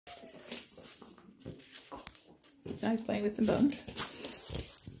Now he's playing with some bones.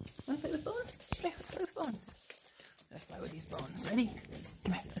 Want to play with bones? Come here, let's play with bones. Let's play with these bones. Ready?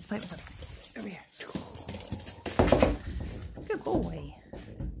 Come here, let's play with them. Over here. Good boy.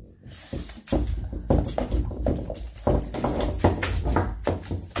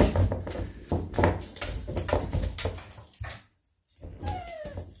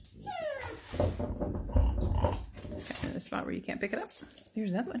 Okay, a spot where you can't pick it up.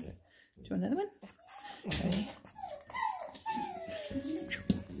 Here's another one. Do you want another one? Ready?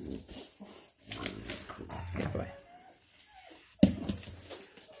 Good boy.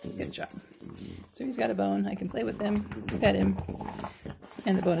 Good job. So he's got a bone. I can play with him, pet him,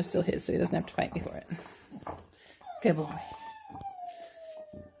 and the bone is still his, so he doesn't have to fight me for it. Good boy.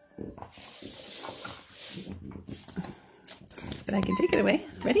 But I can take it away.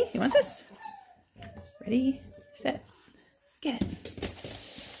 Ready? You want this? Ready, set, get it.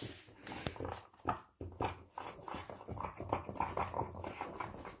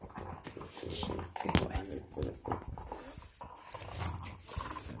 Good boy.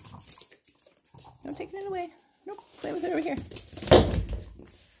 No taking it away. Nope, play with it over here.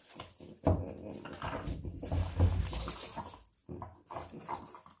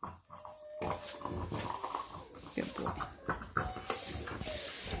 Good boy.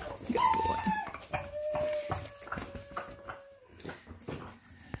 Good boy.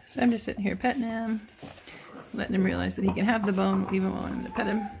 So I'm just sitting here petting him, letting him realize that he can have the bone even while I'm going to pet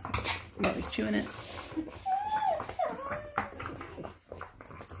him while he's chewing it.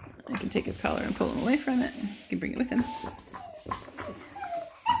 I can take his collar and pull him away from it. I can bring it with him.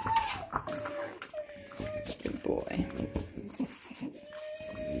 Good boy.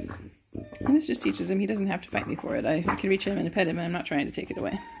 And this just teaches him he doesn't have to fight me for it. I can reach him and pet him, and I'm not trying to take it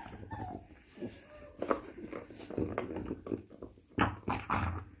away.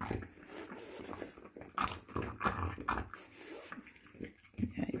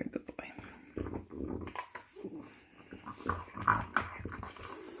 Yeah, you're a good boy.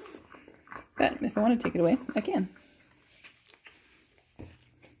 But if I want to take it away, I can.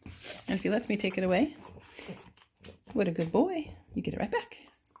 And if he lets me take it away, what a good boy. You get it right back.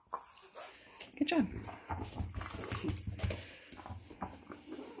 Good job.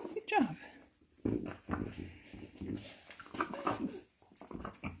 Good job.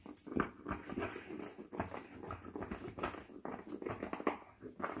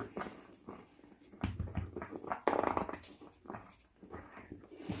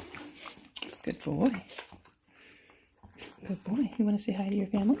 Good boy. Good boy. You want to say hi to your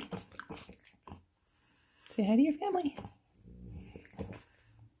family? Say hi to your family.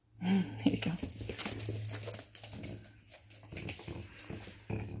 There you go.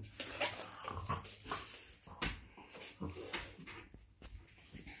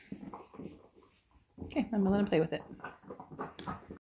 Okay, I'm going to let him play with it.